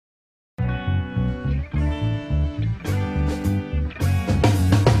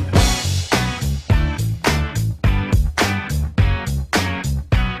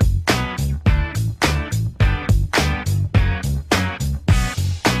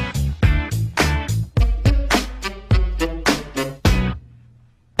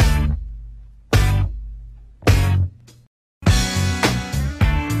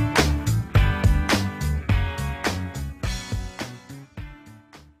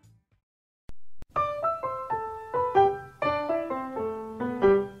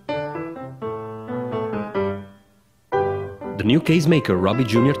The new case-maker Roby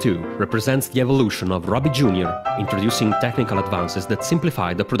Junior 2 represents the evolution of Roby Junior, introducing technical advances that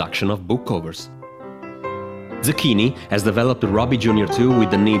simplify the production of book covers. Zucchini has developed the Roby Junior 2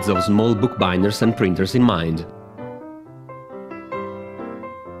 with the needs of small bookbinders and printers in mind.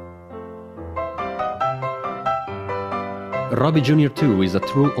 Roby Junior 2 is a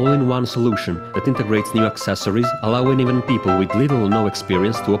true all-in-one solution that integrates new accessories, allowing even people with little or no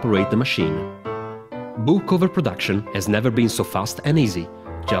experience to operate the machine. Book cover production has never been so fast and easy.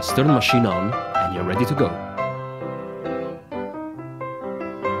 Just turn the machine on and you're ready to go.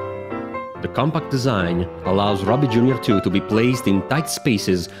 The compact design allows Roby Junior 2 to be placed in tight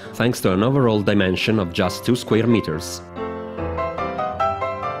spaces thanks to an overall dimension of just 2 square meters.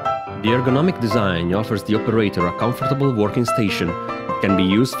 The ergonomic design offers the operator a comfortable working station that can be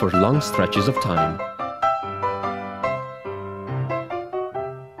used for long stretches of time.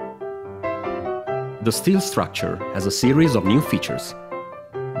 The steel structure has a series of new features.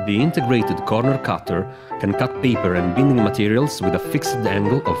 The integrated corner cutter can cut paper and binding materials with a fixed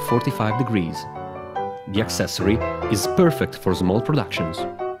angle of 45 degrees. The accessory is perfect for small productions.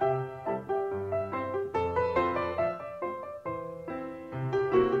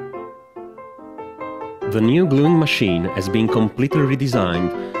 The new gluing machine has been completely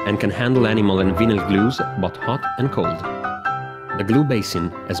redesigned and can handle animal and vinyl glues both hot and cold. The glue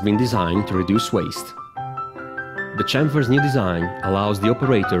basin has been designed to reduce waste. The chamfer's new design allows the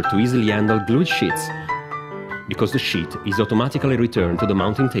operator to easily handle glued sheets because the sheet is automatically returned to the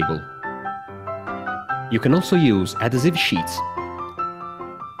mounting table. You can also use adhesive sheets.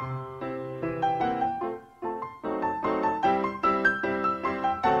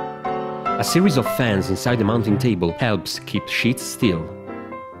 A series of fans inside the mounting table helps keep sheets still.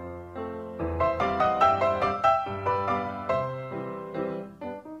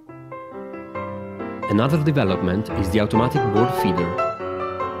 Another development is the automatic board feeder.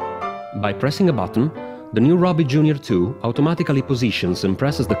 By pressing a button, the new Roby Junior 2 automatically positions and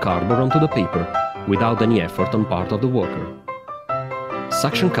presses the cardboard onto the paper without any effort on part of the worker.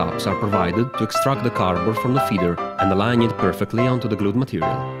 Suction cups are provided to extract the cardboard from the feeder and align it perfectly onto the glued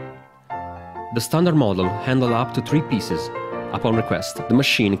material. The standard model handles up to 3 pieces. Upon request, the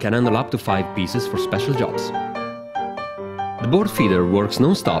machine can handle up to 5 pieces for special jobs. The board feeder works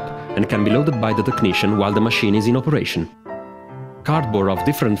non-stop and can be loaded by the technician while the machine is in operation. Cardboard of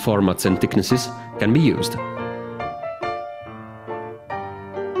different formats and thicknesses can be used.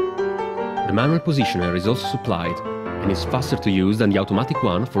 The manual positioner is also supplied and is faster to use than the automatic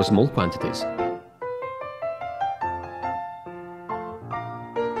one for small quantities.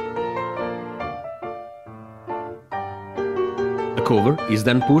 The cover is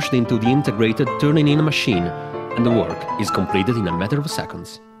then pushed into the integrated turning-in machine, and the work is completed in a matter of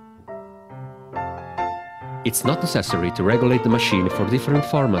seconds. It's not necessary to regulate the machine for different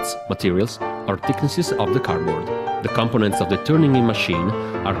formats, materials, or thicknesses of the cardboard. The components of the turning-in machine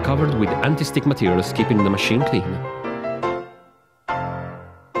are covered with anti-stick materials, keeping the machine clean.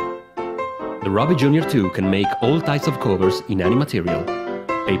 The Roby Junior 2 can make all types of covers in any material: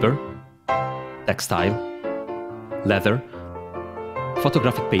 paper, textile, leather,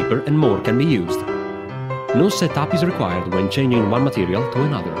 photographic paper, and more can be used. No setup is required when changing one material to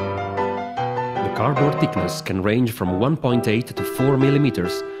another. The cardboard thickness can range from 1.8 to 4 mm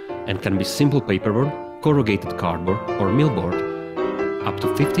and can be simple paperboard, corrugated cardboard or millboard, up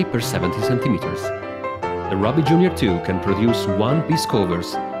to 50 per 70 cm. The Roby Junior 2 can produce 1-piece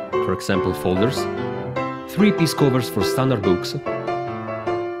covers, for example folders, 3-piece covers for standard books,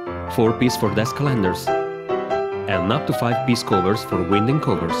 4-piece for desk calendars, and up to 5-piece covers for winding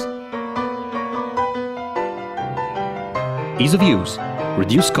covers. Ease of use,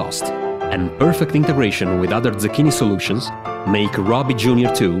 reduced cost, and perfect integration with other Zucchini solutions make Roby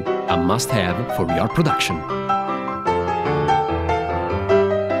Junior 2 a must-have for your production.